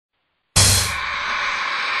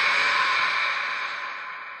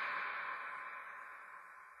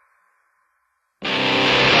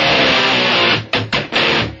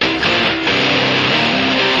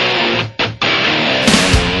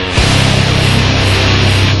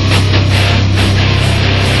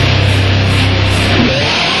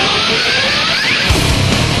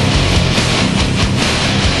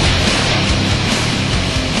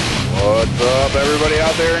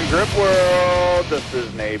Grip World. This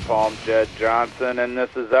is Napalm Jedd Johnson, and this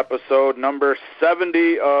is episode number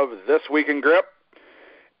 70 of This Week in Grip.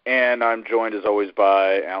 And I'm joined, as always,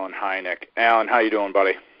 by Alan Hynek. Alan, how you doing,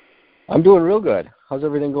 buddy? I'm doing real good. How's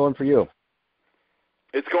everything going for you?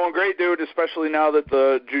 It's going great, dude, especially now that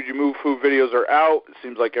the Jujimufu videos are out. It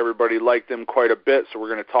seems like everybody liked them quite a bit, so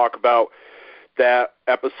we're going to talk about that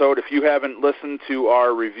episode. If you haven't listened to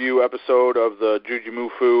our review episode of the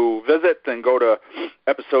Jujimufu visit, then go to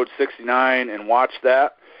episode 69 and watch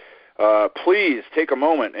that. Please take a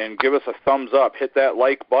moment and give us a thumbs up. Hit that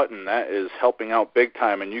like button. That is helping out big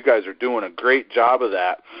time, and you guys are doing a great job of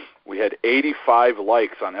that. We had 85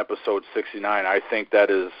 likes on episode 69. I think that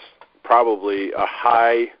is probably a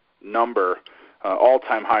high number,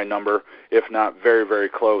 all-time high number, if not very, very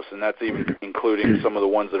close, and that's even including some of the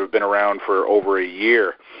ones that have been around for over a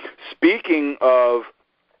year. Speaking of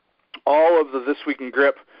all of the This Week in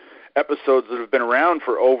Grip episodes that have been around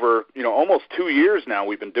for over, almost 2 years now,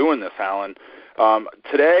 we've been doing this, Alan.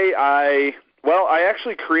 Today I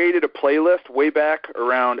actually created a playlist way back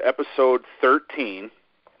around episode 13,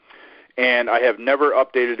 and I have never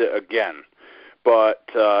updated it again. But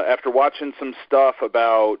after watching some stuff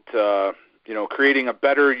about, creating a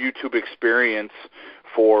better YouTube experience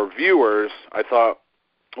for viewers, I thought,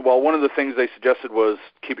 one of the things they suggested was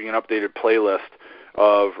keeping an updated playlist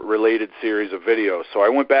of related series of videos. So I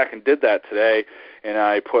went back and did that today, and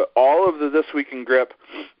I put all of the This Week in Grip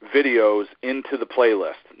videos into the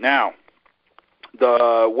playlist. Now,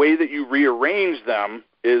 the way that you rearrange them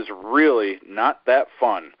is really not that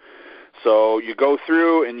fun. So you go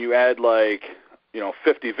through and you add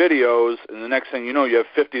 50 videos, and the next thing you know, you have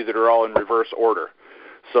 50 that are all in reverse order.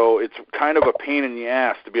 So it's kind of a pain in the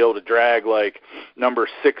ass to be able to drag number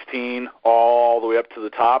 16 all the way up to the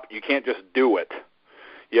top. You can't just do it.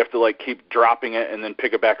 You have to keep dropping it and then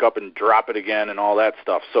pick it back up and drop it again and all that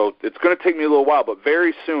stuff. So it's going to take me a little while, but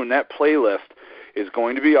very soon that playlist is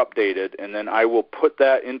going to be updated, and then I will put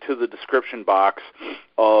that into the description box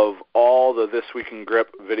of all the This Week in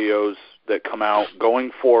Grip videos that come out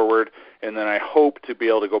going forward, and then I hope to be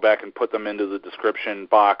able to go back and put them into the description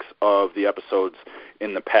box of the episodes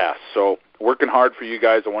in the past. So working hard for you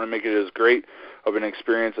guys. I want to make it as great of an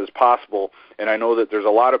experience as possible, and I know that there's a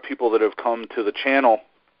lot of people that have come to the channel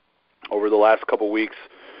over the last couple weeks,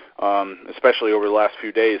 especially over the last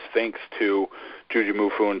few days, thanks to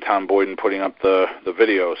Jujimufu and Tom Boyden putting up the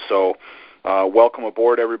videos. So welcome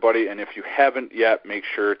aboard, everybody, and if you haven't yet, make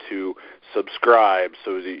sure to subscribe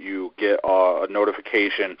so that you get a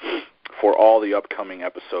notification for all the upcoming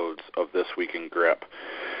episodes of This Week in Grip.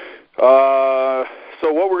 So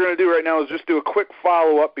what we're going to do right now is just do a quick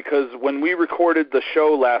follow-up, because when we recorded the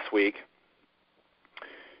show last week,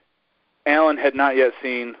 Alan had not yet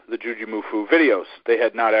seen the Jujimufu videos. They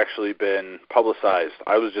had not actually been publicized.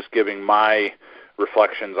 I was just giving my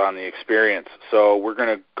reflections on the experience. So we're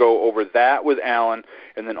going to go over that with Alan,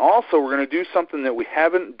 and then also we're going to do something that we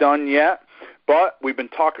haven't done yet, but we've been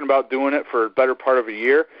talking about doing it for a better part of a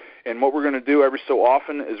year. And what we're going to do every so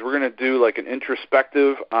often is we're going to do an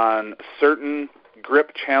introspective on certain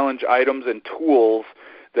grip challenge items and tools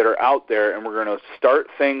that are out there, and we're going to start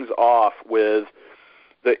things off with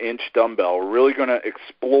the Inch Dumbbell. We're really going to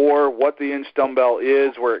explore what the Inch Dumbbell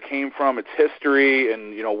is, where it came from, its history,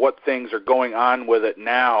 and what things are going on with it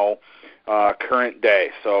now, current day.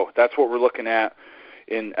 So that's what we're looking at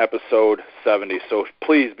in episode 70. So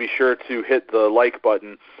please be sure to hit the like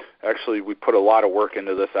button. Actually, we put a lot of work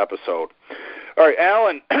into this episode. All right,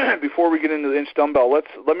 Alan, before we get into the Inch Dumbbell,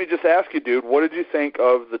 let me just ask you, dude, what did you think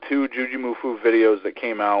of the two Jujimufu videos that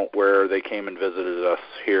came out where they came and visited us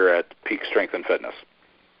here at Peak Strength and Fitness?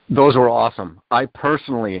 Those were awesome. I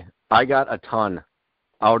got a ton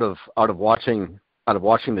out of watching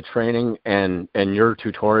the training and your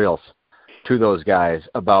tutorials to those guys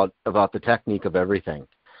about the technique of everything.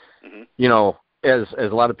 Mm-hmm. As a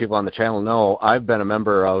lot of people on the channel know, I've been a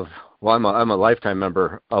member of, I'm a lifetime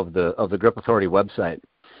member of the Grip Authority website.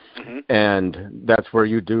 Mm-hmm. And that's where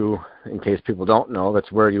you do, in case people don't know,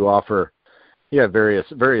 that's where you offer various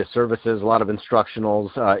services, a lot of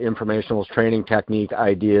instructionals, informationals, training technique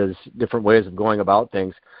ideas, different ways of going about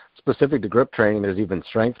things. Specific to grip training, there's even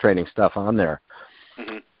strength training stuff on there.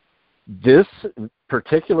 Mm-hmm. This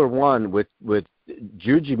particular one with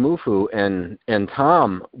Jujimufu and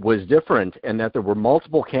Tom was different in that there were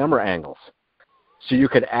multiple camera angles. So you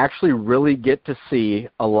could actually really get to see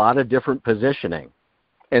a lot of different positioning,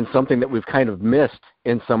 and something that we've kind of missed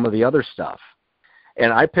in some of the other stuff.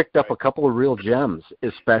 And I picked up a couple of real gems,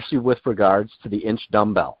 especially with regards to the Inch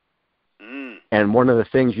Dumbbell. And one of the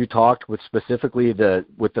things you talked with specifically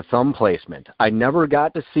with the thumb placement, I never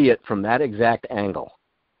got to see it from that exact angle.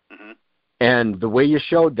 And the way you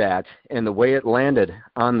showed that and the way it landed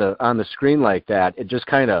on the screen like that, it just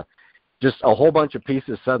kind of, just a whole bunch of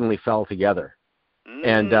pieces suddenly fell together.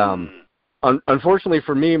 And unfortunately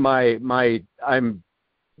for me, my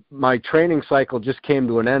training cycle just came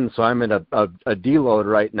to an end, so I'm in a deload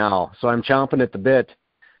right now. So I'm chomping at the bit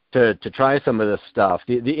to try some of this stuff.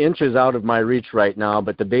 The Inch is out of my reach right now,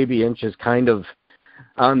 but the baby Inch is kind of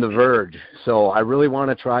on the verge. So I really want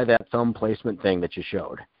to try that thumb placement thing that you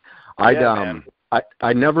showed.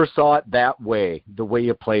 I never saw it that way, the way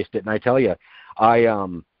you placed it. And I tell you,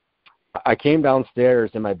 I came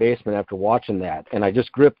downstairs in my basement after watching that, and I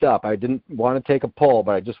just gripped up. I didn't want to take a pull,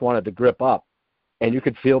 but I just wanted to grip up. And you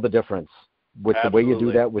could feel the difference with the way you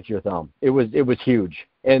do that with your thumb. It was huge.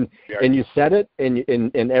 And you said it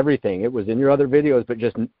in everything. It was in your other videos, but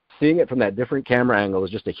just seeing it from that different camera angle was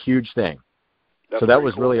just a huge thing. So that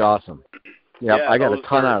was really awesome. Yeah, I got a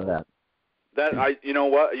ton out of that. You know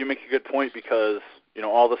what? You make a good point, because, you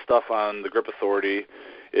know, all the stuff on the Grip Authority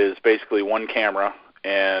is basically one camera,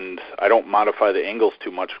 and I don't modify the angles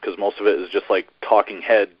too much because most of it is just like talking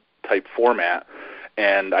head type format.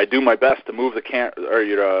 And I do my best to move the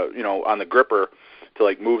on the gripper, to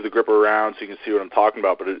like move the gripper around so you can see what I'm talking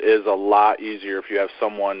about. But it is a lot easier if you have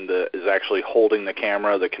someone that is actually holding the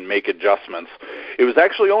camera that can make adjustments. It was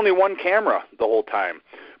actually only one camera the whole time,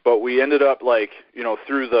 but we ended up, like, you know,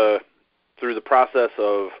 through the process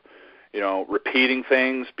of, you know, repeating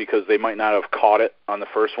things because they might not have caught it on the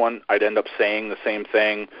first one. I'd end up saying the same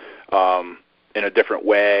thing in a different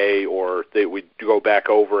way, or we'd go back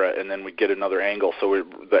over it and then we'd get another angle. So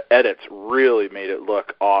the edits really made it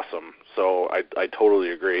look awesome. So I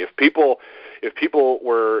totally agree. If people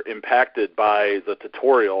were impacted by the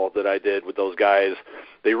tutorial that I did with those guys,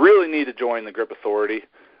 they really need to join the Grip Authority.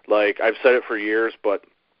 Like, I've said it for years, but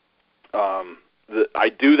I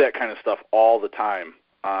do that kind of stuff all the time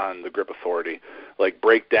on the Grip Authority, like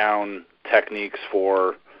break down techniques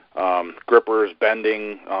for grippers,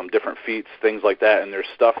 bending, different feats, things like that. And there's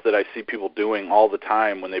stuff that I see people doing all the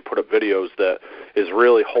time when they put up videos that is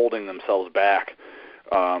really holding themselves back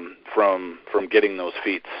from getting those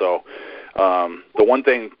feats. So the one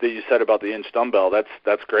thing that you said about the Inch Dumbbell,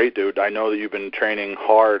 that's great, dude. I know that you've been training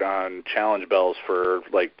hard on challenge bells for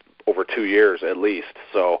like over 2 years at least.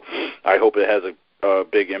 So I hope it has a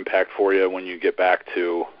big impact for you when you get back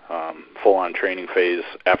to full-on training phase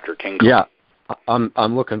after King Kong. Yeah,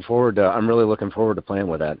 I'm looking forward to. I'm really looking forward to playing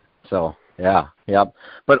with that. So yeah.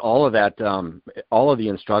 But all of that, all of the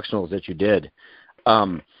instructionals that you did,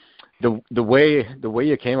 the way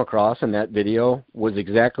you came across in that video was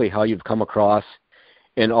exactly how you've come across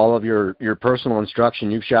in all of your personal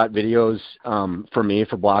instruction. You've shot videos for me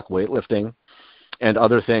for block weightlifting and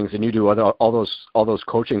other things, and you do all those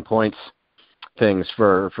coaching points things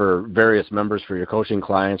for various members, for your coaching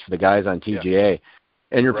clients, for the guys on TGA.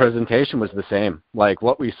 And your presentation was the same. Like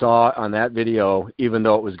what we saw on that video, even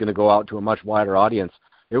though it was going to go out to a much wider audience,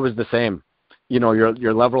 it was the same. You know,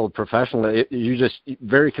 your level of professional, you just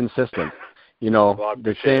very consistent. You know,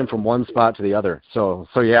 the same from one spot to the other. So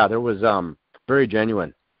yeah, there was very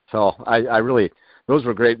genuine. So I really, those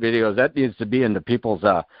were great videos. That needs to be in the people's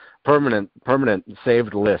permanent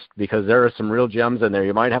saved list, because there are some real gems in there.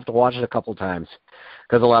 You might have to watch it a couple times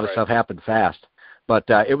because a lot of stuff happened fast. But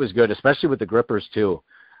it was good, especially with the grippers too.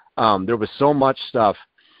 There was so much stuff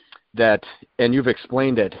that, and you've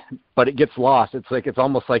explained it, but it gets lost. It's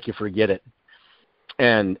almost like you forget it.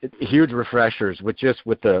 And huge refreshers with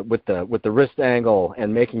the wrist angle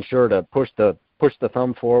and making sure to push the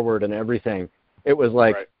thumb forward and everything. It was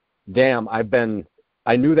like, damn,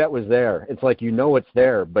 I knew that was there. It's like, you know, it's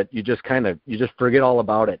there, but you just forget all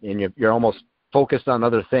about it, and you're almost focused on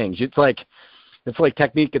other things. It's like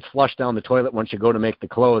technique gets flushed down the toilet once you go to make the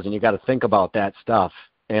clothes, and you got to think about that stuff.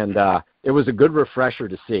 And it was a good refresher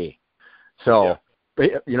to see. So,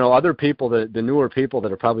 you know, other people, the newer people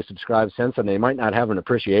that are probably subscribed since then, they might not have an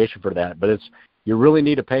appreciation for that, but you really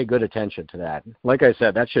need to pay good attention to that. Like I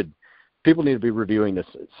said, people need to be reviewing this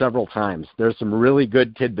several times. There's some really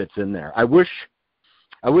good tidbits in there. I wish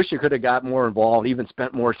you could have got more involved, even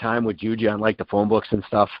spent more time with Juji on like the phone books and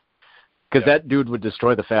stuff. Because that dude would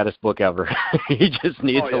destroy the fattest book ever. He just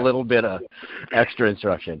needs a little bit of extra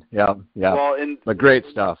instruction. Yeah. Well, but great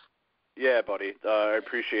stuff. Yeah, buddy. I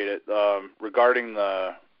appreciate it. Regarding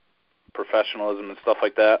the professionalism and stuff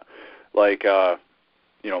like that, like,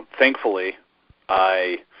 you know, thankfully,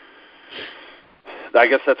 I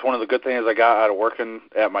guess that's one of the good things I got out of working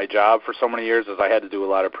at my job for so many years, is I had to do a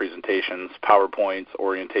lot of presentations, PowerPoints,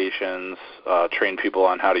 orientations, train people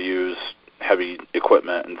on how to use heavy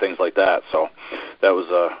equipment and things like that. So that was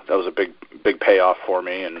a big payoff for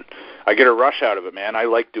me, and I get a rush out of it, man. I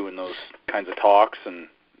like doing those kinds of talks and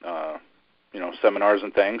seminars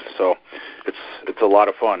and things. So it's a lot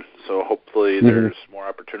of fun. So hopefully there's more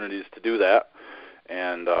opportunities to do that.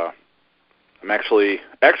 And I'm actually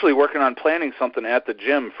working on planning something at the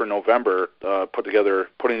gym for November. Putting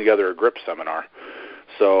together a grip seminar.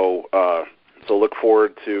 So look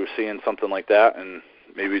forward to seeing something like that, and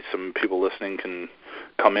maybe some people listening can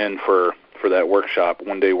come in for that workshop,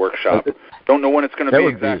 one-day workshop. Don't know when it's going to be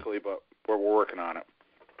exactly, but we're working on it.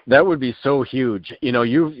 That would be so huge.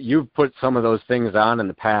 You've put some of those things on in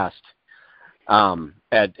the past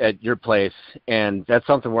at your place, and that's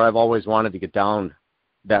something where I've always wanted to get down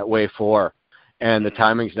that way for, and the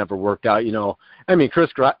timing's never worked out.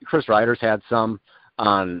 Chris Ryder's had some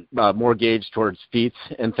on more gauge towards feet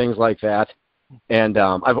and things like that, and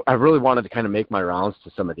I've really wanted to kind of make my rounds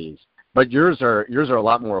to some of these. But yours are a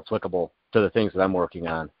lot more applicable to the things that I'm working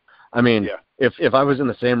on. I mean, if I was in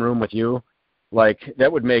the same room with you, like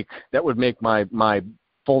that would make my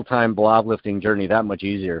full-time blob lifting journey that much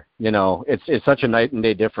easier. It's such a night and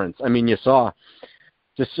day difference. I mean, you saw,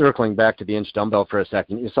 just circling back to the Inch Dumbbell for a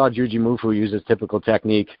second, you saw Juji Mufu use his typical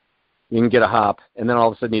technique. You can get a hop, and then all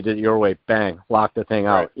of a sudden you did it your way, bang, lock the thing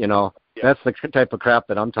out. That's the type of crap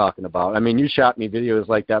that I'm talking about. I mean, you shot me videos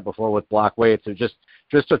like that before with block weights. It's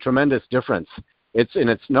just a tremendous difference.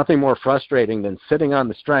 It's nothing more frustrating than sitting on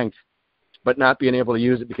the strength, but not being able to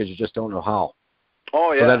use it because you just don't know how.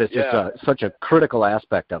 Oh, yeah. So that is just such a critical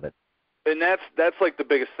aspect of it. And that's like the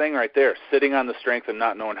biggest thing right there, sitting on the strength and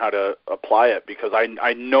not knowing how to apply it, because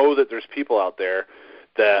I know that there's people out there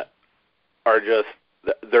that are just,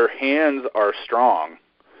 their hands are strong,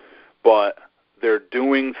 but they're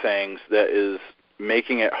doing things that is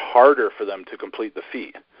making it harder for them to complete the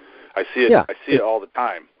feat. I see it. I see it all the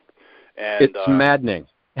time. And it's maddening.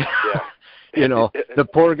 Yeah. The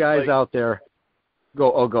poor guys out there.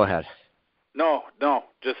 Go ahead. No.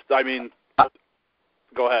 Just,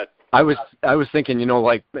 go ahead. I was thinking,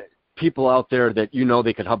 like people out there that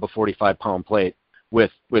they could hub a 45-pound plate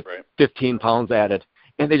with 15 pounds added,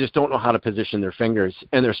 and they just don't know how to position their fingers,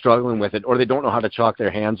 and they're struggling with it, or they don't know how to chalk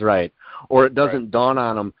their hands right, or it doesn't dawn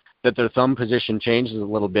on them that their thumb position changes a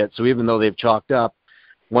little bit. So even though they've chalked up,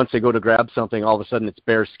 once they go to grab something, all of a sudden it's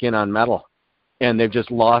bare skin on metal, and they've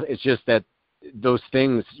just lost. It's just that those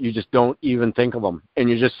things, you just don't even think of them, and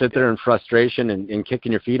you just sit there in frustration and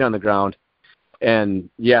kicking your feet on the ground. And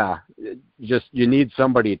you need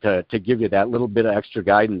somebody to give you that little bit of extra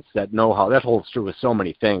guidance, that know-how. That holds true with so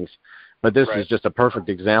many things, but this is just a perfect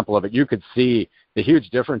example of it. You could see the huge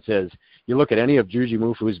differences. You look at any of Juji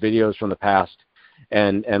Mufu's videos from the past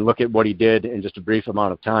and look at what he did in just a brief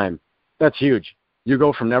amount of time. That's huge. You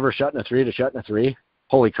go from never shutting a 3 to shutting a 3.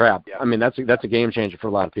 Holy crap. I mean, that's a game changer for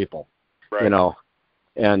a lot of people, and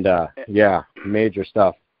major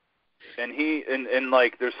stuff. And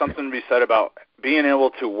there's something to be said about being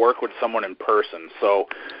able to work with someone in person. So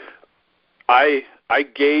I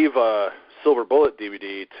gave a Silver Bullet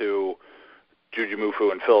DVD to Juji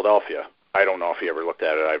Mufu in Philadelphia. I don't know if he ever looked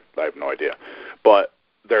at it. I have no idea. But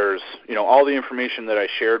there's, all the information that I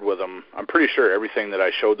shared with him. I'm pretty sure everything that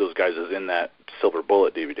I showed those guys is in that Silver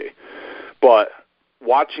Bullet DVD. But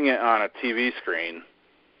watching it on a TV screen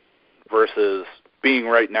versus being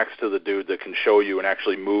right next to the dude that can show you and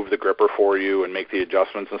actually move the gripper for you and make the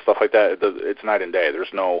adjustments and stuff like that, it's night and day.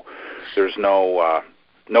 There's no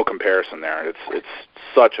comparison there. It's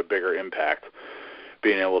such a bigger impact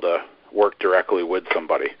being able to work directly with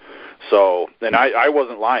somebody. So, and I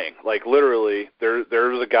wasn't lying. Like literally, there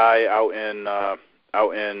was a guy out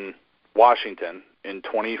in Washington in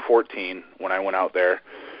 2014 when I went out there,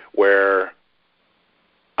 where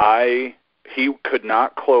he could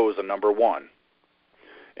not close a number 1.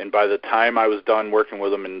 And by the time I was done working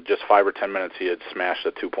with him in just 5 or 10 minutes, he had smashed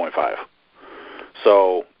a 2.5.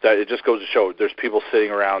 So that it just goes to show there's people sitting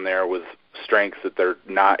around there with strength that they're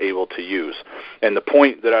not able to use. And the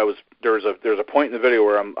point that there's a point in the video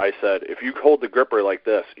where I said, if you hold the gripper like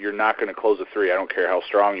this, you're not going to close a 3. I don't care how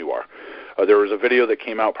strong you are. There was a video that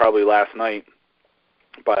came out probably last night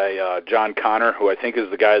by John Connor, who I think is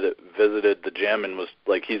the guy that visited the gym and was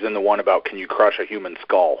like, he's in the one about can you crush a human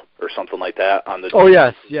skull or something like that on the. Oh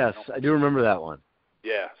yes, I do remember that one.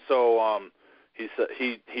 Yeah, so he said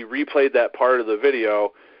he replayed that part of the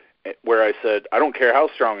video where I said, I don't care how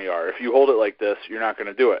strong you are, if you hold it like this, you're not going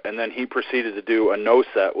to do it. And then he proceeded to do a no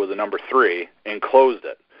set with a number 3 and closed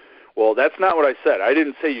it. Well, that's not what I said. I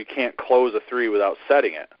didn't say you can't close a 3 without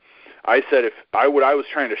setting it. I said what I was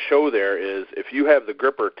trying to show there is if you have the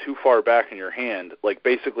gripper too far back in your hand, like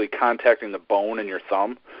basically contacting the bone in your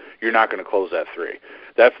thumb, you're not going to close that 3.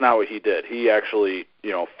 That's not what he did. He actually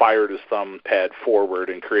fired his thumb pad forward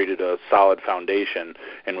and created a solid foundation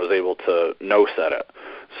and was able to no set it.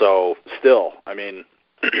 So still, I mean,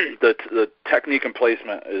 the technique and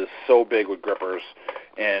placement is so big with grippers,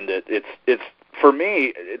 and it's for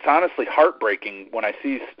me, it's honestly heartbreaking when I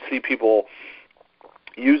see people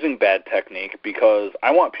using bad technique, because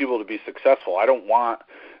I want people to be successful. I don't want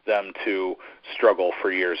them to struggle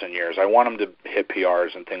for years and years. I want them to hit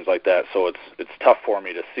PRs and things like that. So it's tough for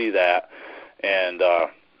me to see that, and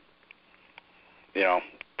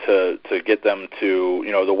to get them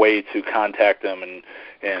to the way to contact them and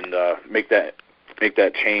make that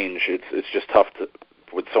change. It's just tough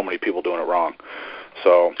with so many people doing it wrong.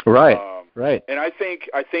 So right. And I think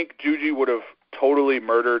Juji would have totally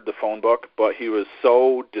murdered the phone book, but he was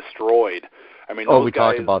so destroyed. I mean, we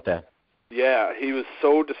talked about that. Yeah, he was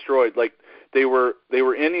so destroyed. Like they were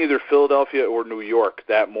in either Philadelphia or New York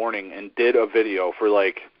that morning and did a video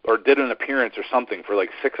or did an appearance or something for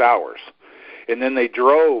 6 hours, and then they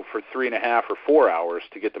drove for 3.5 or 4 hours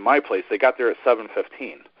to get to my place. They got there at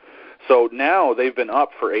 7:15. So now they've been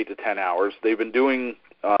up for 8 to 10 hours. They've been doing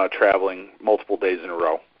traveling multiple days in a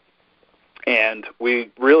row. And we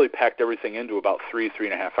really packed everything into about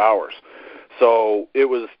 3.5 hours. So it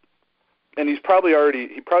was, and he probably already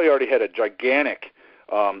had a gigantic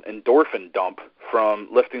endorphin dump from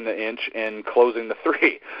lifting the inch and closing the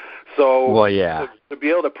 3. So well, yeah. to be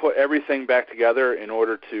able to put everything back together in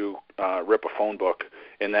order to rip a phone book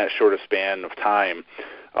in that short a span of time,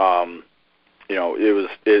 it was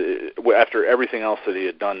after everything else that he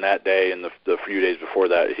had done that day and the few days before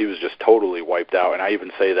that, he was just totally wiped out. And I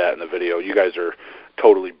even say that in the video. You guys are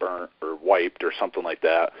totally burnt or wiped or something like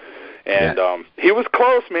that. And he was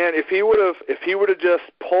close, man. If he would have just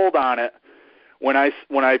pulled on it when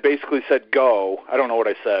I basically said go, I don't know what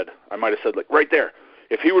I said. I might have said right there.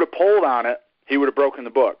 If he would have pulled on it, he would have broken the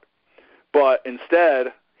book. But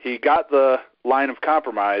instead, he got the line of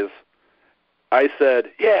compromise. I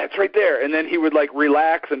said, yeah, it's right there. And then he would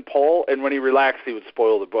relax and pull, and when he relaxed, he would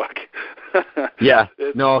spoil the book. Yeah.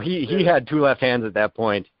 No, he had two left hands at that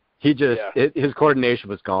point. He just, his coordination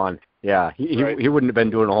was gone. Yeah. He wouldn't have been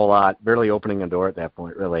doing a whole lot, barely opening a door at that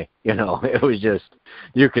point, really. It was just,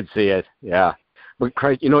 you could see it. Yeah. But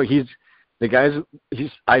Christ,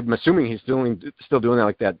 I'm assuming he's still doing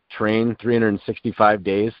that, that train 365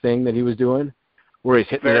 days thing that he was doing, where he's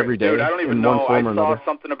hitting it every day. Dude, I don't even know. I saw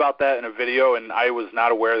something about that in a video, and I was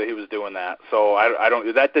not aware that he was doing that. So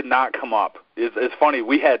that did not come up. It's funny.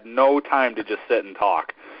 We had no time to just sit and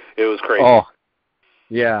talk. It was crazy. Oh,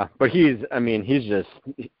 yeah. But he's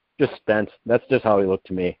just spent. That's just how he looked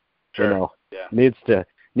to me. Sure. Yeah. Needs to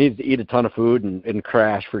eat a ton of food and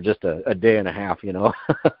crash for just a day and a half, Yeah.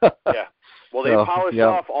 Well, they polished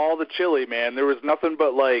off all the chili, man. There was nothing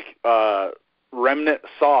but remnant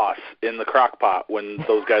sauce in the crock pot when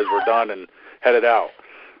those guys were done and headed out.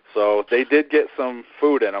 So they did get some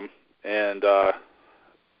food in them, and I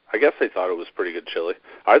guess they thought it was pretty good chili.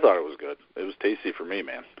 I thought it was good. It was tasty for me,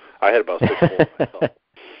 man. I had about 6 bowls myself.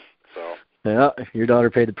 So. Yeah, your daughter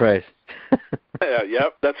paid the price.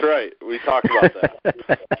 Yep, that's right. We talked about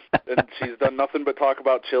that. And she's done nothing but talk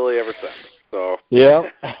about chili ever since. So. Yeah.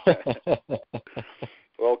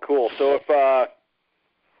 Well, cool. So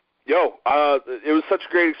it was such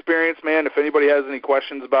a great experience, man. If anybody has any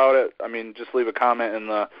questions about it, just leave a comment in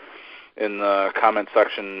the comment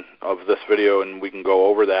section of this video, and we can go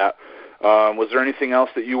over that. Was there anything else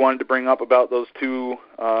that you wanted to bring up about those 2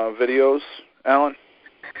 videos, Alan?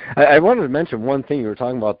 I wanted to mention one thing. You were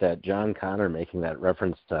talking about that John Connor making that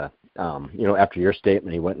reference to, after your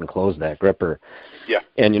statement, he went and closed that gripper. Yeah.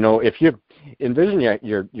 And, if you envision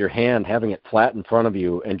your hand having it flat in front of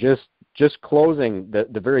you and just closing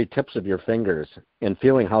the very tips of your fingers and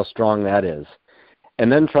feeling how strong that is, and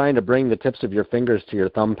then trying to bring the tips of your fingers to your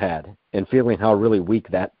thumb pad and feeling how really weak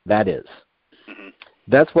that is. Mm-hmm.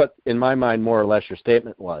 That's what, in my mind, more or less your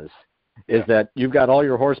statement was, is that you've got all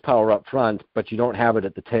your horsepower up front, but you don't have it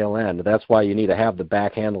at the tail end. That's why you need to have the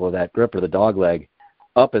back handle of that grip or the dog leg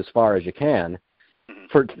up as far as you can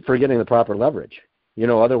for getting the proper leverage.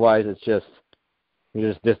 Otherwise you're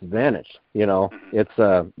just disadvantaged.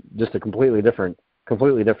 It's just a completely different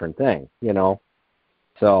thing.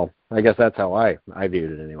 So I guess that's how I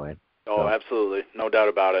viewed it anyway. Oh, so. Absolutely, no doubt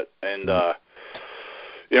about it. And I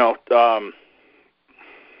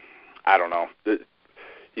don't know.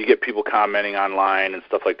 You get people commenting online and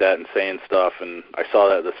stuff like that and saying stuff, and I saw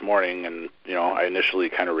that this morning, and I initially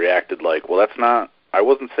kind of reacted well, that's not. I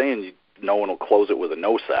wasn't saying no one will close it with a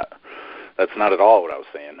no set. That's not at all what I was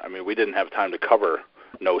saying. We didn't have time to cover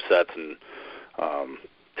no sets and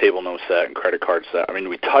table no set and credit card set.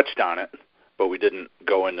 We touched on it, but we didn't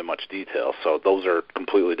go into much detail. So those are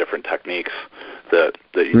completely different techniques that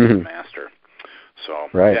you need to master. So,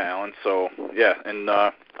 right. yeah, Alan. So, yeah, and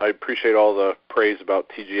I appreciate all the praise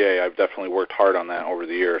about TGA. I've definitely worked hard on that over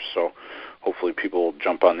the years, so hopefully people will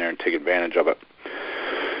jump on there and take advantage of it.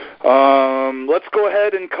 Let's go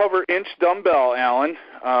ahead and cover Inch Dumbbell, Alan.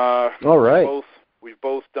 All right. We've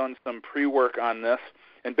both done some pre-work on this,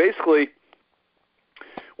 and basically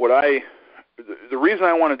the reason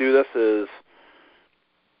I want to do this is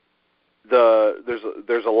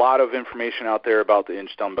there's a lot of information out there about the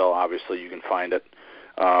Inch Dumbbell. Obviously, you can find it.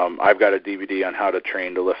 I've got a DVD on how to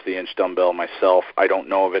train to lift the Inch Dumbbell myself. I don't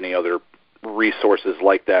know of any other resources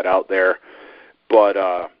like that out there,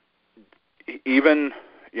 but even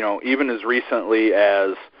as recently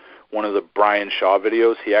as one of the Brian Shaw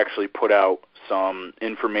videos, he actually put out some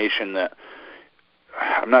information that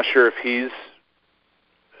I'm not sure if he's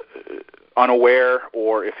unaware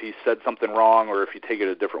or if he said something wrong or if you take it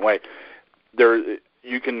a different way.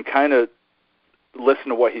 You can kind of listen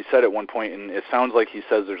to what he said at one point, and it sounds like he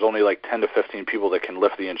says there's only like 10 to 15 people that can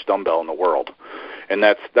lift the Inch Dumbbell in the world, and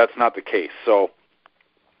that's not the case. So,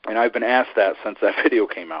 and I've been asked that since that video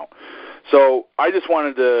came out. So I just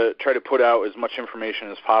wanted to try to put out as much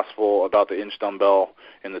information as possible about the Inch Dumbbell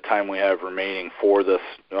in the time we have remaining for this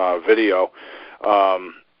video.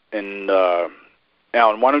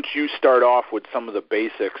 Alan, why don't you start off with some of the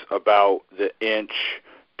basics about the Inch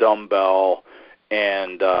Dumbbell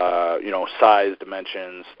and, size,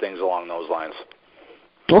 dimensions, things along those lines.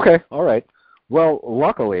 Okay, all right. Well,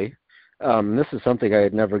 luckily, this is something I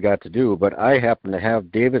had never got to do, but I happen to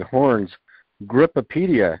have David Horn's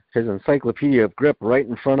Gripopedia, his Encyclopedia of Grip, right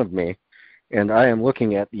in front of me, and I am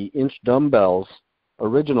looking at the Inch Dumbbell's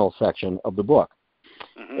original section of the book.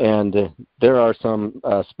 Mm-hmm. And there are some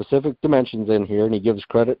specific dimensions in here, and he gives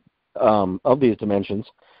credit of these dimensions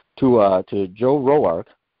to Joe Roark,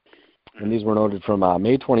 and these were noted from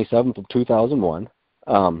May 27th of 2001.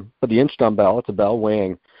 But the Inch Dumbbell, it's a bell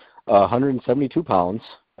weighing 172 pounds,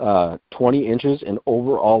 20 inches in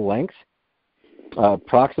overall length,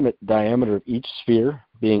 approximate diameter of each sphere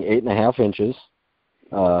being 8.5 inches,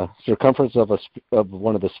 circumference of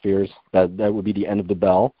one of the spheres, that would be the end of the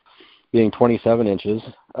bell, being 27 inches,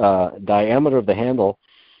 diameter of the handle,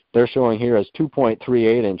 they're showing here as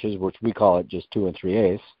 2.38 inches, which we call it just 2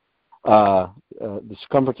 3/8. The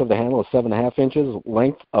circumference of the handle is 7.5 inches.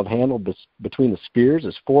 Length of handle between the spears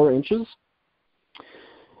is 4 inches.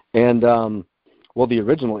 And, the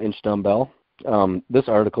original Inch Dumbbell, this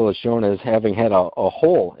article is shown as having had a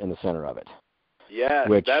hole in the center of it. Yes,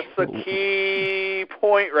 that's the key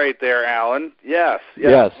point right there, Alan. Yes.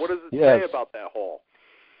 What does it say about that hole?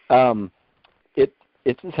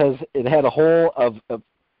 It says it had a hole of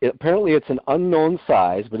apparently it's an unknown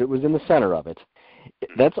size, but it was in the center of it.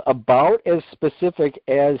 That's about as specific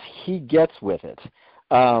as he gets with it.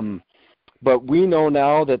 But we know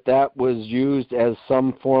now that was used as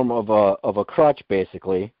some form of a crutch,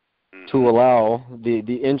 basically, to allow the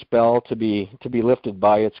Inch bell to be lifted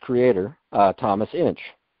by its creator, Thomas Inch.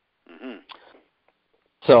 Mm-hmm.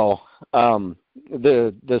 So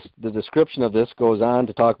the description of this goes on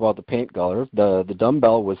to talk about the paint color. The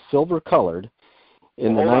dumbbell was silver colored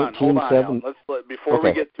in the 1970s. Before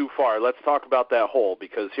we get too far, let's talk about that hole,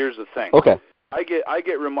 because here's the thing. Okay. I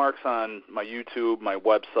get remarks on my YouTube, my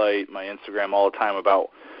website, my Instagram all the time about,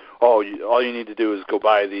 all you need to do is go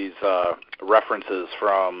buy these references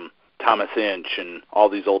from Thomas Inch and all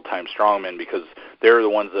these old-time strongmen, because they're the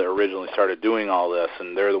ones that originally started doing all this,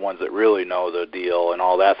 and they're the ones that really know the deal and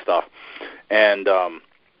all that stuff. And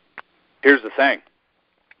here's the thing.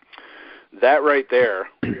 That right there,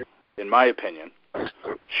 in my opinion,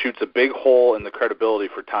 shoots a big hole in the credibility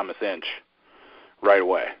for Thomas Inch right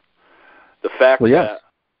away. The fact that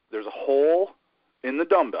there's a hole in the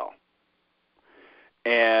dumbbell,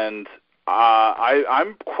 and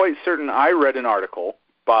I'm quite certain I read an article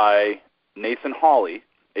by Nathan Hawley,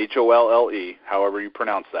 Holle, however you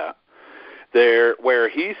pronounce that, where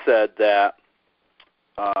he said that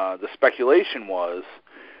the speculation was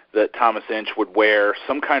that Thomas Inch would wear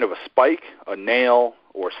some kind of a spike, a nail,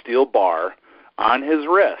 or steel bar on his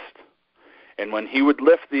wrist. And when he would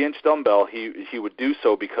lift the Inch dumbbell, he would do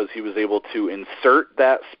so because he was able to insert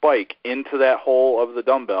that spike into that hole of the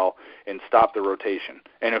dumbbell and stop the rotation.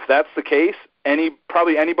 And if that's the case,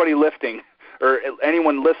 probably anybody lifting or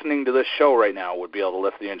anyone listening to this show right now would be able to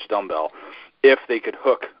lift the Inch dumbbell if they could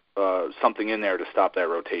hook something in there to stop that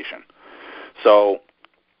rotation. So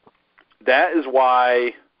that is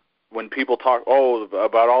why when people talk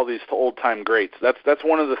about all these old-time greats, that's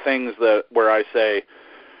one of the things where I say,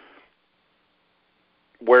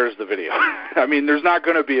 where's the video? I mean, there's not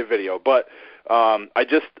going to be a video, but I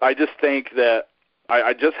just think that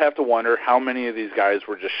I just have to wonder how many of these guys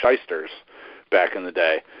were just shysters back in the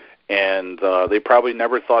day, and they probably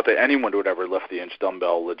never thought that anyone would ever lift the inch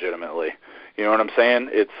dumbbell legitimately. You know what I'm saying?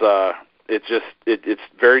 It's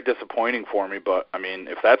very disappointing for me, but I mean,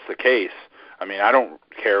 if that's the case, I mean, I don't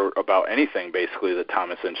care about anything basically that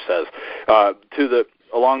Thomas Inch says.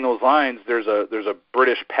 Along those lines, there's a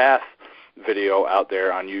British Path video out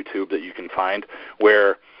there on YouTube that you can find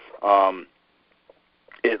where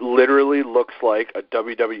it literally looks like a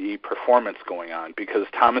WWE performance going on, because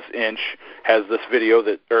Thomas Inch has this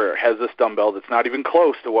has this dumbbell that's not even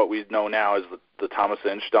close to what we know now as the Thomas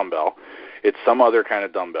Inch dumbbell. It's some other kind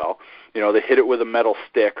of dumbbell. You know, they hit it with a metal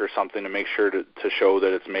stick or something to make sure to show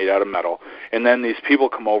that it's made out of metal. And then these people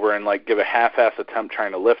come over and like give a half-ass attempt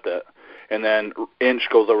trying to lift it, and then Inch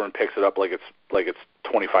goes over and picks it up like it's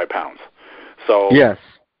 25 pounds. So yes,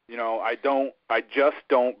 you know, I just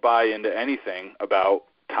don't buy into anything about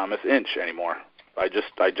Thomas Inch anymore. I just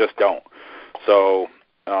don't. So,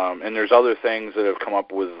 and there's other things that have come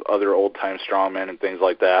up with other old-time strongmen and things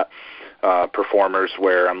like that, performers,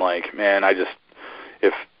 where I'm like, man, I just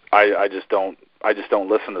don't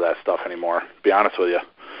listen to that stuff anymore, to be honest with you.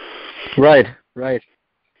 Right.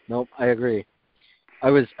 Nope, I agree.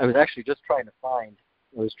 I was actually just trying to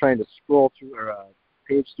scroll through or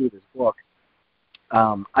page through this book.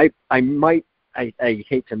 I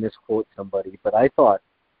hate to misquote somebody, but I thought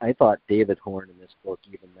David Horn in this book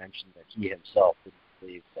even mentioned that he himself didn't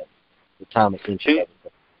believe that the Thomas Inch.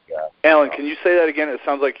 Alan, can you say that again? It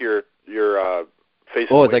sounds like you're facing.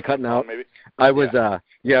 Oh, is I cutting out? Maybe. I was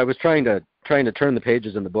I was trying to turn the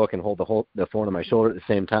pages in the book and hold the phone on my shoulder at the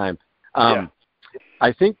same time.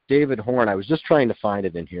 I think David Horn. I was just trying to find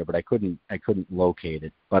it in here, but I couldn't locate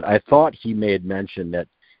it. But I thought he made mention that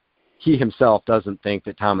he himself doesn't think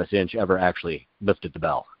that Thomas Inch ever actually lifted the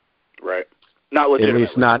bell. Right. Not legitimately.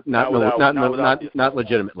 At least not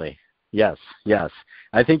legitimately. Yes.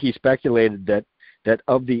 I think he speculated that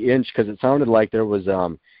of the inch, because it sounded like there was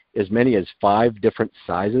as many as 5 different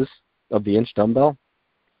sizes of the inch dumbbell.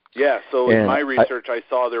 Yeah, so in my research, I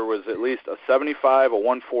saw there was at least a 75, a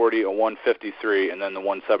 140, a 153, and then the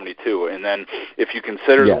 172. And then if you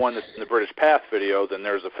consider the one that's in the British Path video, then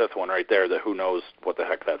there's a 5th one right there that who knows what the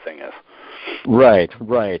heck that thing is. Right.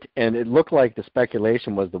 And it looked like the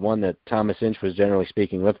speculation was the one that Thomas Inch was generally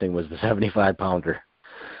speaking lifting was the 75-pounder.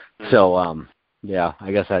 Mm-hmm. So, yeah,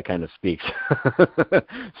 I guess that kind of speaks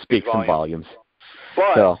some volumes.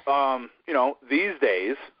 But, you know, these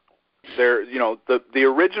days, the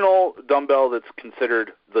original dumbbell that's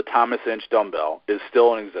considered the Thomas Inch dumbbell is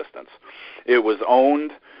still in existence. It was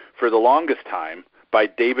owned for the longest time by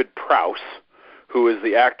David Prowse, who is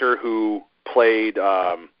the actor who played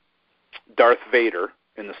Darth Vader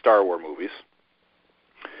in the Star Wars movies.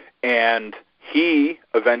 And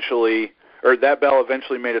that bell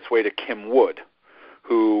eventually made its way to Kim Wood,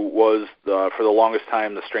 who was, for the longest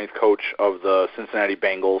time, the strength coach of the Cincinnati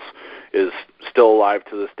Bengals, is still alive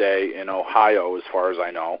to this day in Ohio, as far as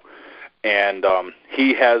I know. And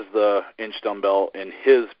he has the inch dumbbell in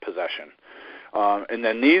his possession. And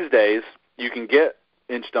then these days, you can get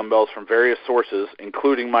inch dumbbells from various sources,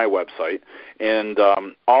 including my website. And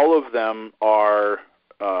all of them are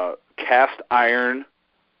cast iron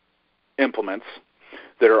implements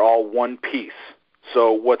that are all one piece.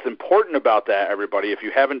 So what's important about that, everybody, if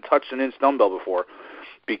you haven't touched an inch dumbbell before,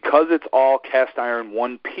 because it's all cast iron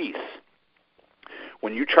one piece,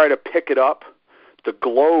 when you try to pick it up, the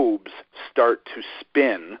globes start to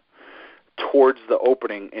spin towards the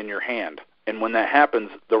opening in your hand. And when that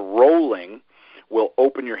happens, the rolling will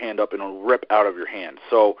open your hand up and it'll rip out of your hand.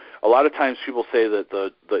 So a lot of times people say that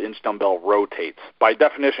the inch dumbbell rotates. By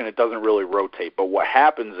definition, it doesn't really rotate. But what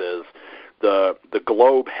happens is the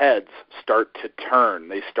globe heads start to turn,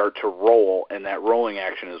 they start to roll, and that rolling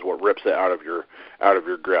action is what rips it out of your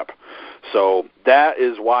grip. So that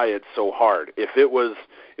is why it's so hard. If it was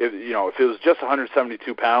just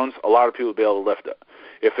 172 pounds, a lot of people would be able to lift it.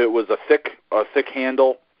 If it was a thick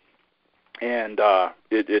handle and the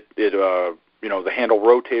handle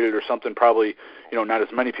rotated or something, probably not as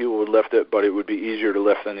many people would lift it, but it would be easier to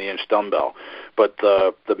lift than the inch dumbbell. But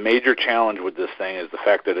the major challenge with this thing is the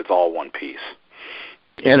fact that it's all one piece.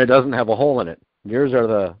 And it doesn't have a hole in it. Yours are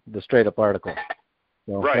the straight up articles.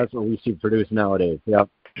 So right. That's what we see produced nowadays. Yep.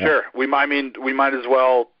 Sure. We might as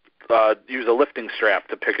well use a lifting strap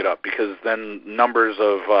to pick it up, because then numbers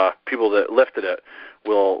of people that lifted it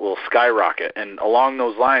will skyrocket. And along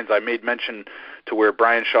those lines, I made mention to where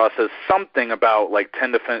Brian Shaw says something about like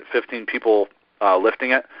 10 to 15 people lifting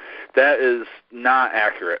it. That is not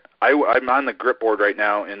accurate. I'm on the grip board right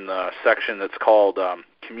now in the section that's called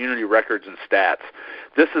community records and stats.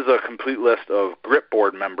 This is a complete list of grip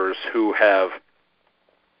board members who have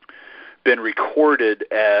been recorded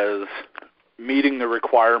as meeting the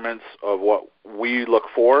requirements of what we look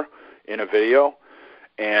for in a video.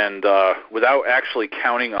 And without actually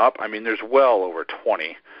counting up, I mean, there's well over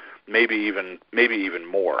 20, maybe even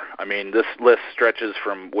more. I mean, this list stretches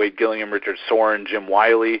from Wade Gilliam, Richard Soren, Jim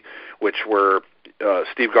Wiley, which were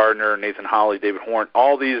Steve Gardner, Nathan Holley, David Horn.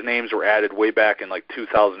 All these names were added way back in like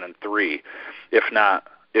 2003, if not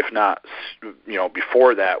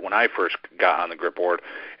before that when I first got on the grip board.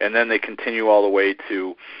 And then they continue all the way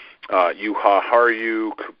to Juha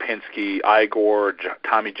Harju, Kupinski, Igor,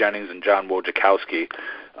 Tommy Jennings, and John Wojciechowski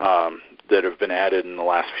that have been added in the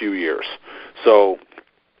last few years. So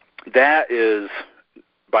that is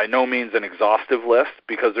by no means an exhaustive list,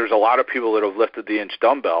 because there's a lot of people that have lifted the Inch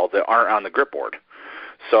Dumbbell that aren't on the grip board.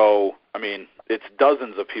 So, I mean, it's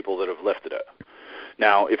dozens of people that have lifted it.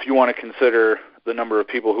 Now, if you want to consider the number of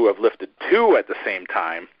people who have lifted two at the same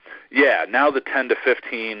time, yeah, now the 10 to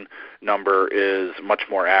 15 number is much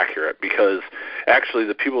more accurate, because actually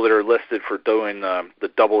the people that are listed for doing the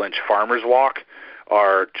double-inch farmer's walk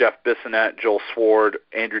are Jeff Bissonette, Joel Sward,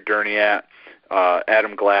 Andrew Derniat,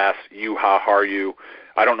 Adam Glass, Juha Harju.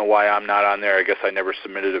 I don't know why I'm not on there. I guess I never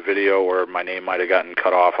submitted a video, or my name might have gotten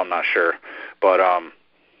cut off. I'm not sure. But,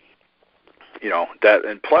 that,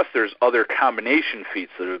 and plus there's other combination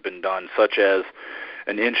feats that have been done, such as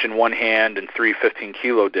an inch in one hand and three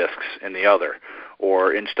 15-kilo discs in the other,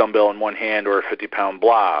 or inch dumbbell in one hand or a 50-pound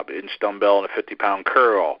blob, inch dumbbell and a 50-pound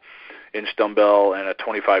curl, inch dumbbell and a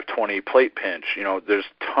 25-20 plate pinch. There's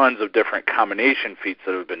tons of different combination feats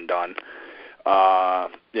that have been done, that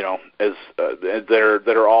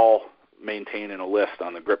are all maintained in a list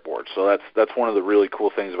on the grip board. So that's one of the really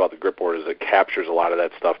cool things about the grip board, is it captures a lot of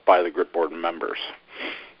that stuff by the grip board members.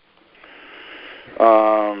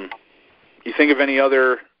 You think of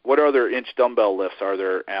what other inch dumbbell lifts are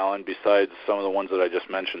there, Alan, besides some of the ones that I just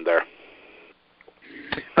mentioned there?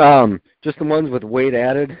 Just the ones with weight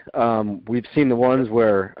added. We've seen the ones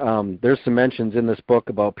where there's some mentions in this book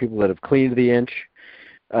about people that have cleaned the inch.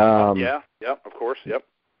 Of course, yep.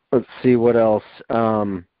 Let's see what else.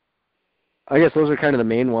 I guess those are kind of the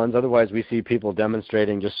main ones. Otherwise, we see people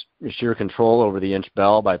demonstrating just sheer control over the inch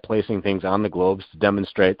bell by placing things on the globes to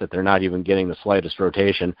demonstrate that they're not even getting the slightest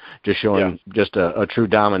rotation, just showing just a true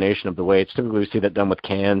domination of the weights. Typically, we see that done with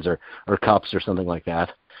cans or cups or something like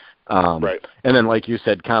that. Right. And then, like you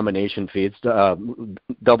said, combination feeds,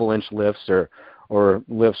 double inch lifts or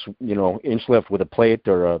lifts, inch lift with a plate,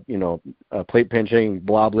 or a plate pinching,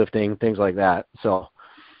 blob lifting, things like that. So,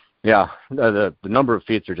 yeah, the number of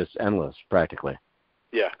feats are just endless, practically.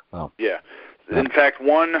 Yeah. Oh. Yeah. In fact,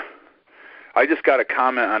 I just got a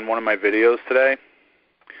comment on one of my videos today.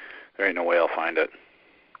 There ain't no way I'll find it.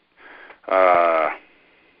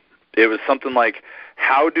 It was something like,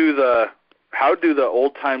 how do the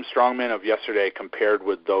old-time strongmen of yesterday compared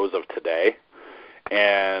with those of today?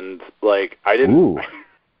 And I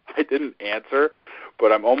didn't answer,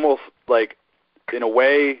 but I'm almost in a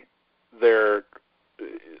way, they're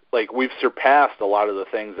we've surpassed a lot of the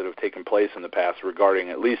things that have taken place in the past regarding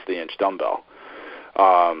at least the inch dumbbell.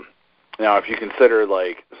 Now, if you consider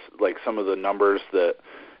some of the numbers that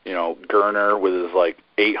Gerner with his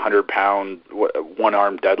 800-pound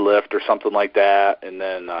one-arm deadlift or something like that, and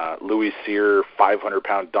then Louis Cyr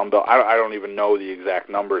 500-pound dumbbell. I don't even know the exact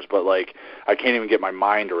numbers, but I can't even get my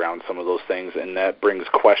mind around some of those things, and that brings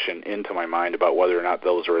question into my mind about whether or not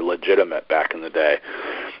those were legitimate back in the day.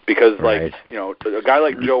 Because right. A guy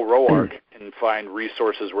like Joe Roark can find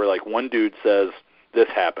resources where one dude says this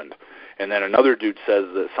happened, and then another dude says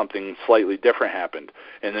that something slightly different happened,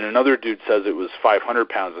 and then another dude says it was 500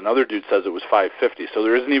 pounds, another dude says it was 550. So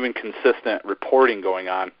there isn't even consistent reporting going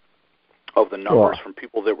on of the numbers from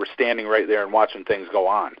people that were standing right there and watching things go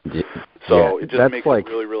on. So it just makes it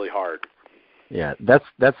really, really hard. Yeah, that's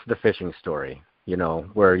the fishing story,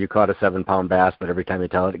 where you caught a 7-pound bass, but every time you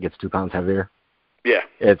tell it, it gets 2 pounds heavier. Yeah.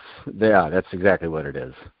 That's exactly what it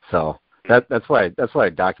is. So that's why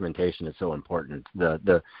documentation is so important.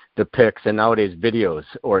 The pics, and nowadays videos,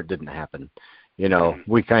 or it didn't happen.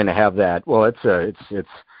 We kind of have that. Well, it's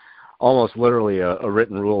almost literally a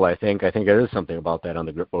written rule. I think there is something about that on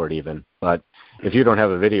the grip board even. But if you don't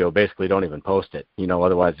have a video, basically don't even post it.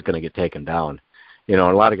 Otherwise it's going to get taken down. And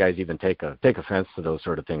a lot of guys even take offense to those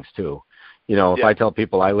sort of things too. If I tell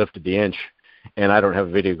people I lifted the inch and I don't have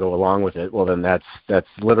a video go along with it, well, then that's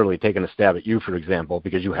literally taking a stab at you, for example,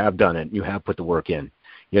 because you have done it, you have put the work in,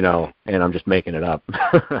 and I'm just making it up.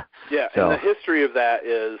 Yeah, so. And the history of that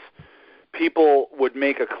is people would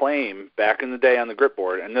make a claim back in the day on the grip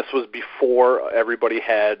board, and this was before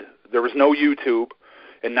there was no YouTube,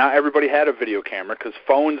 and not everybody had a video camera because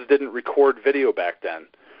phones didn't record video back then.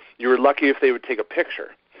 You were lucky if they would take a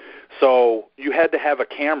picture. So you had to have a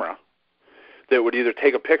camera that would either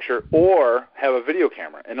take a picture or have a video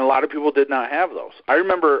camera, and a lot of people did not have those. I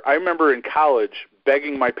remember in college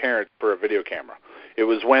begging my parents for a video camera. It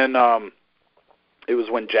was when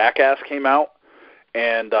Jackass came out,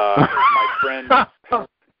 and my friend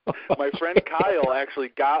Kyle actually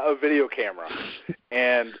got a video camera,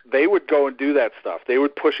 and they would go and do that stuff. They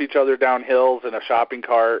would push each other down hills in a shopping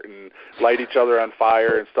cart and light each other on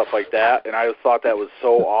fire and stuff like that, and I thought that was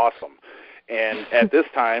so awesome. And at this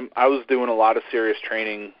time, I was doing a lot of serious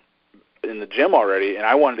training in the gym already, and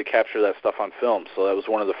I wanted to capture that stuff on film, so that was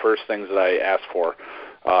one of the first things that I asked for,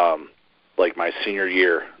 like my senior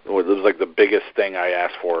year. It was like the biggest thing I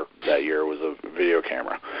asked for that year was a video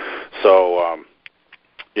camera. So,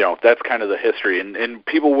 that's kind of the history. And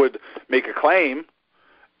people would make a claim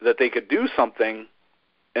that they could do something,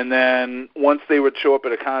 and then once they would show up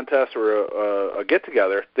at a contest or a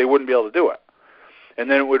get-together, they wouldn't be able to do it. And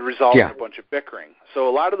then it would result in a bunch of bickering. So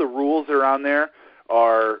a lot of the rules that are on there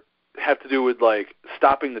have to do with like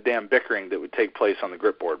stopping the damn bickering that would take place on the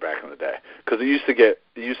grip board back in the day, because it used to get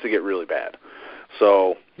really bad.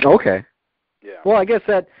 So okay, yeah. Well, I guess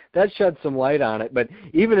that sheds some light on it. But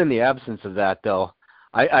even in the absence of that, though,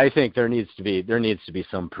 I think there needs to be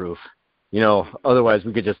some proof. Otherwise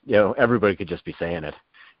we could just everybody could just be saying it.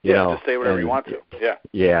 Just say whatever you want to.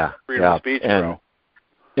 Yeah. Freedom of speech, bro.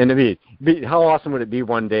 And to be how awesome would it be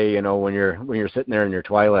one day, when you're sitting there in your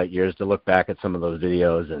twilight years, to look back at some of those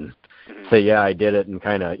videos and say, yeah, I did it, and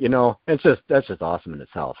kind of, that's just awesome in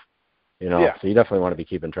itself. Yeah. So you definitely want to be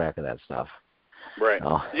keeping track of that stuff. Right.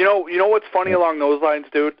 You know what's funny along those lines,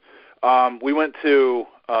 dude? We went to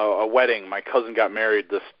a wedding. My cousin got married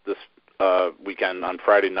this weekend on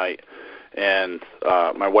Friday night, and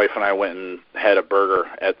my wife and I went and had a burger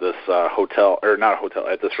at this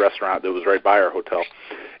at this restaurant that was right by our hotel.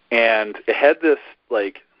 And it had this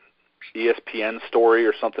like ESPN story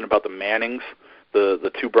or something about the Mannings,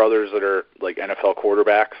 the two brothers that are like NFL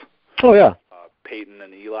quarterbacks. Oh yeah. Peyton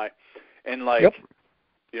and Eli. And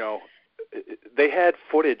they had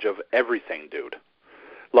footage of everything, dude.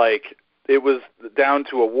 Like, it was down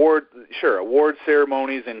to award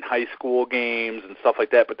ceremonies and high school games and stuff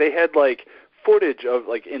like that, but they had like footage of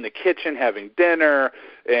like in the kitchen having dinner,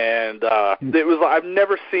 and it was, I've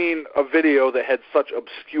never seen a video that had such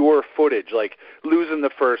obscure footage, like losing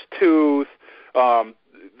the first tooth,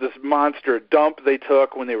 this monster dump they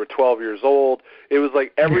took when they were 12 years old. It was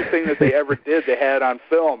like everything that they ever did, they had on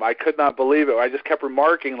film. I could not believe it. I just kept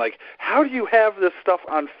remarking, like, how do you have this stuff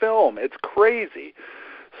on film? It's crazy.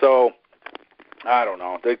 So, I don't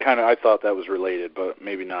know. I thought that was related, but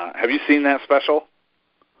maybe not. Have you seen that special?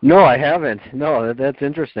 No, I haven't. No, that's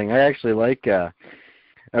interesting. I actually I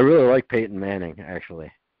really like Peyton Manning,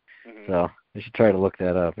 actually. Mm-hmm. So I should try to look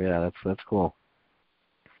that up. Yeah, that's cool.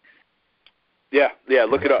 Yeah,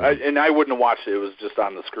 look it up. And I wouldn't have watched it. It was just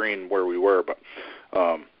on the screen where we were, but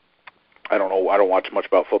I don't know. I don't watch much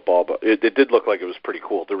about football, but it did look like it was pretty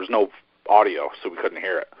cool. There was no audio, so we couldn't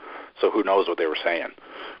hear it. So who knows what they were saying.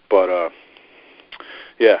 But,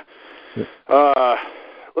 yeah.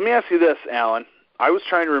 Let me ask you this, Alan. I was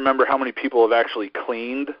trying to remember how many people have actually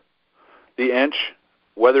cleaned the Inch.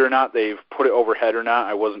 Whether or not they've put it overhead or not,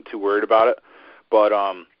 I wasn't too worried about it. But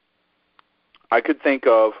I could think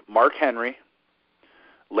of Mark Henry,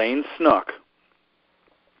 Lane Snook,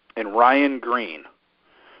 and Ryan Green.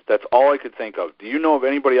 That's all I could think of. Do you know of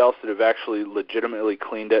anybody else that have actually legitimately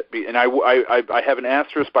cleaned it? And I have an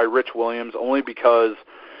asterisk by Rich Williams only because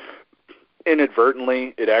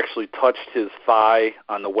inadvertently it actually touched his thigh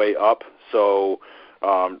on the way up. So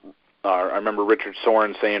I remember Richard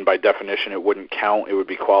Soren saying by definition it wouldn't count. It would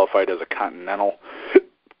be qualified as a continental.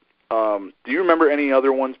 Do you remember any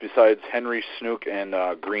other ones besides Henry, Snook, and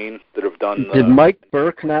Green that have done the... Did Mike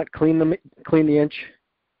Burke not clean the Inch?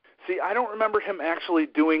 See, I don't remember him actually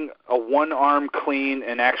doing a one-arm clean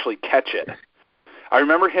and actually catch it. I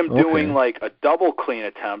remember him doing like a double clean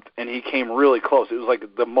attempt, and he came really close. It was like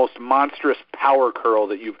the most monstrous power curl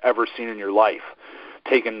that you've ever seen in your life,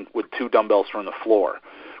 taken with 2 dumbbells from the floor.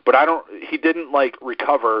 But he didn't like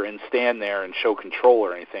recover and stand there and show control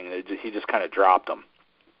or anything. He just kind of dropped them.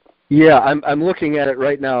 Yeah, I'm looking at it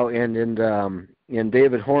right now, and in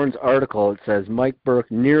David Horn's article it says Mike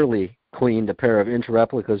Burke nearly cleaned a pair of Inch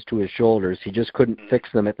replicas to his shoulders. He just couldn't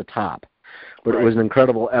fix them at the top. But It was an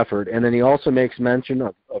incredible effort. And then he also makes mention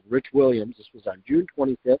of Rich Williams. This was on June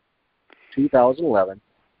 25th, 2011.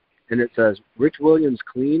 and it says, Rich Williams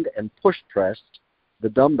cleaned and push-pressed the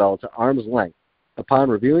dumbbell to arm's length. Upon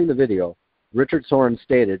reviewing the video, Richard Soren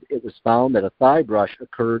stated it was found that a thigh brush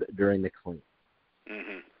occurred during the clean.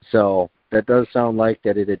 Mm-hmm. So that does sound like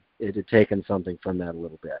that it had taken something from that a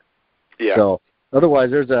little bit. Yeah. So otherwise,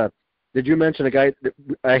 did you mention a guy that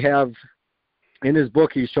I have in his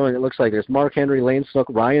book? He's showing, it looks like there's Mark Henry, Lane Snook,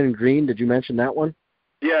 Ryan Green. Did you mention that one?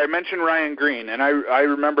 Yeah, I mentioned Ryan Green, and I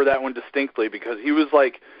remember that one distinctly because he was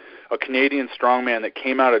like a Canadian strongman that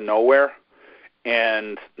came out of nowhere,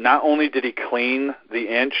 and not only did he clean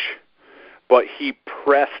the inch, but he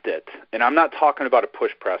pressed it. And I'm not talking about a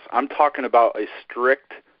push press. I'm talking about a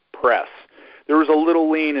strict press. There was a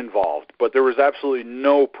little lean involved, but there was absolutely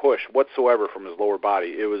no push whatsoever from his lower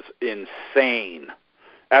body. It was insane,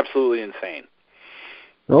 absolutely insane.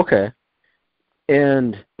 Okay.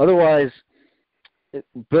 And otherwise,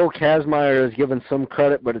 Bill Kazmaier is given some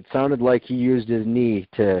credit, but it sounded like he used his knee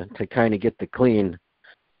to kind of get the clean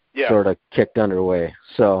sort of kicked underway.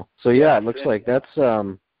 So yeah, it looks like that's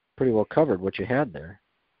pretty well covered what you had there.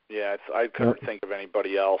 Yeah, I couldn't think of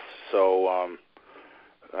anybody else, so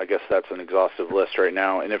I guess that's an exhaustive list right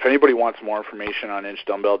now. And if anybody wants more information on Inch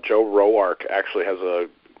Dumbbell, Joe Roark actually has a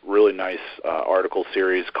really nice article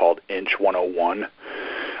series called Inch 101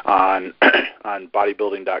 on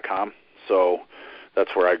bodybuilding.com. So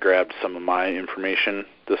that's where I grabbed some of my information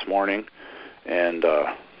this morning, and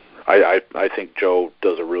I think Joe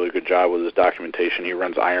does a really good job with his documentation. He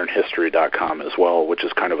runs ironhistory.com as well, which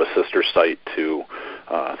is kind of a sister site to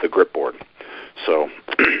the Grip Board. So,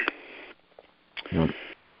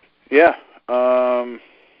 yeah. Well,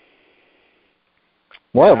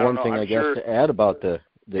 I have one thing, I guess, to add about the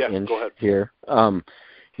inch here.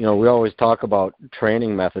 We always talk about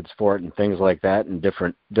training methods for it and things like that, and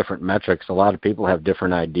different metrics. A lot of people have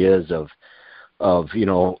different ideas of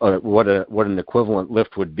what an equivalent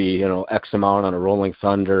lift would be. X amount on a rolling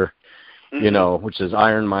thunder, which is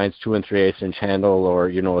iron minus 2 3/8 inch handle, or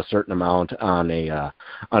a certain amount on a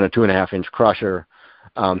 2.5 inch crusher.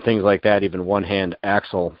 Things like that, even one-hand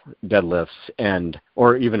axle deadlifts,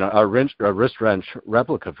 or even a wrist wrench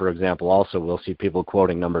replica, for example. Also, we'll see people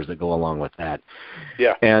quoting numbers that go along with that.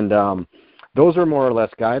 Yeah. And those are more or less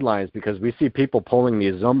guidelines, because we see people pulling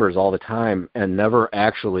these numbers all the time and never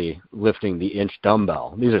actually lifting the inch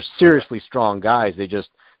dumbbell. These are seriously strong guys. They just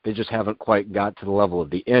haven't quite got to the level of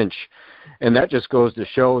the inch, and that just goes to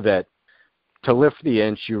show that to lift the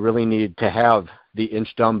inch, you really need to have the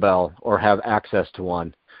inch dumbbell or have access to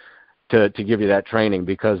one to give you that training,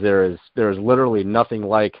 because there is literally nothing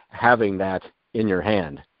like having that in your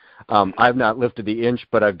hand. I've not lifted the inch,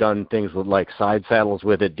 but I've done things with like side saddles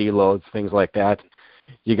with it, deloads, things like that.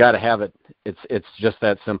 You got to have it. It's just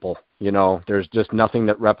that simple. There's just nothing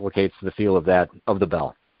that replicates the feel of the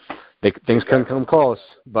bell. Things can come close,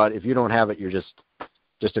 but if you don't have it, you're just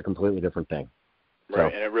a completely different thing.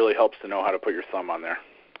 Right, and it really helps to know how to put your thumb on there.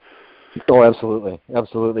 Oh, absolutely.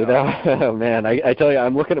 Oh, man, I tell you,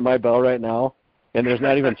 I'm looking at my bell right now, and there's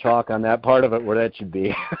not even chalk on that part of it where that should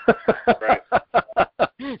be. Right.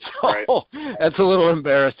 So that's a little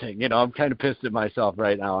embarrassing. I'm kind of pissed at myself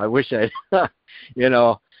right now. I wish I,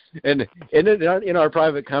 and in our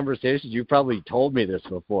private conversations, you probably told me this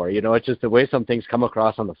before. It's just the way some things come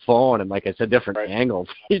across on the phone, and like I said, different angles.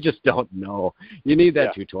 You just don't know. You need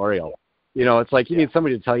that tutorial. It's like you need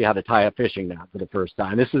somebody to tell you how to tie a fishing knot for the first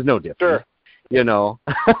time. This is no different. Sure. Yep.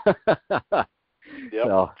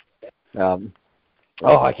 So,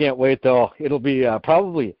 I can't wait though. It'll be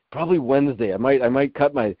probably Wednesday. I might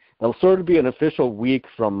cut it'll sort of be an official week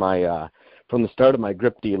from the start of my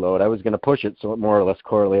grip deload. I was going to push it so it more or less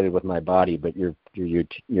correlated with my body, but your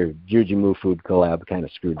Juji Moo Food collab kind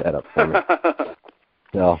of screwed that up for me.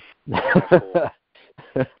 So.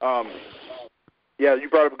 Yeah, you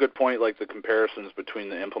brought up a good point, like the comparisons between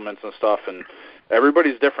the implements and stuff, and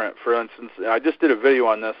everybody's different. For instance, I just did a video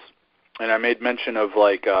on this, and I made mention of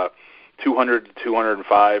like 200 to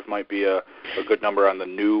 205 might be a good number on the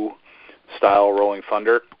new style Rolling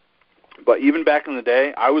Thunder. But even back in the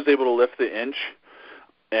day, I was able to lift the inch,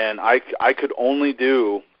 and I could only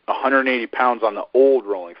do 180 pounds on the old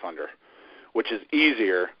Rolling Thunder, which is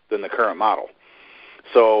easier than the current model.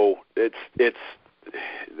 So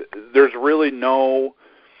there's really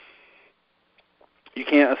you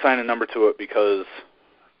can't assign a number to it because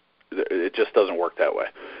it just doesn't work that way.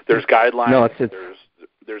 There's guidelines, no,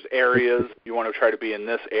 there's areas, you want to try to be in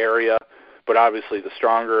this area, but obviously the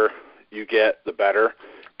stronger you get, the better.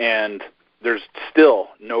 And there's still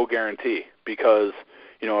no guarantee, because,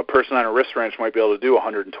 a person on a wrist wrench might be able to do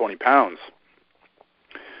 120 pounds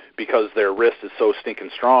because their wrist is so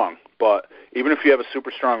stinking strong. But even if you have a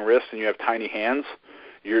super strong wrist and you have tiny hands,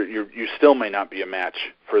 you still may not be a match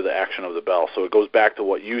for the action of the bell. So it goes back to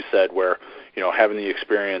what you said, where having the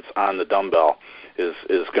experience on the dumbbell is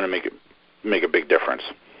going to make a big difference.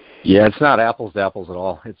 Yeah, it's not apples to apples at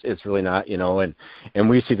all. It's really not, and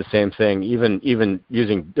we see the same thing. Even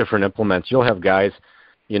using different implements, you'll have guys,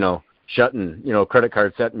 shutting, credit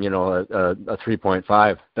card setting, a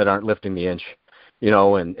 3.5 that aren't lifting the inch,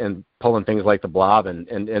 and pulling things like the blob, and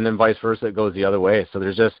then vice versa, it goes the other way. So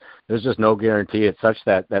there's just no guarantee. It's such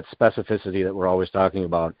that specificity that we're always talking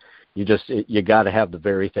about. You got to have the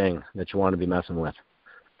very thing that you want to be messing with.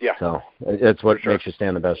 Yeah. So it's what makes you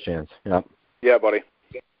stand the best chance. Yeah. Yeah, buddy.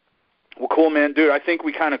 Well, cool, man. Dude, I think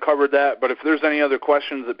we kind of covered that, but if there's any other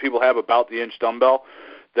questions that people have about the Inch Dumbbell,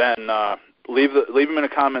 then leave them in the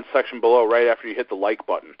comments section below right after you hit the like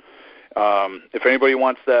button. If anybody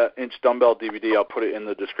wants that Inch Dumbbell DVD, I'll put it in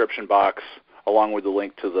the description box along with the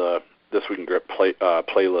link to the This Week in Grip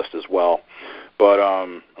playlist as well. But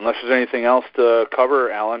unless there's anything else to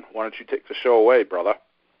cover, Alan, why don't you take the show away, brother?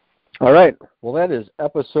 All right. Well, that is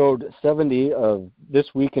episode 70 of This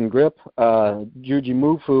Week in Grip, Juji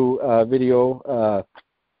Mufu video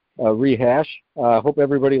rehash. Hope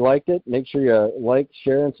everybody liked it. Make sure you like,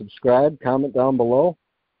 share, and subscribe. Comment down below.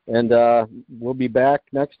 And we'll be back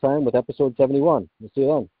next time with episode 71. We'll see you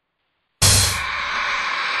then.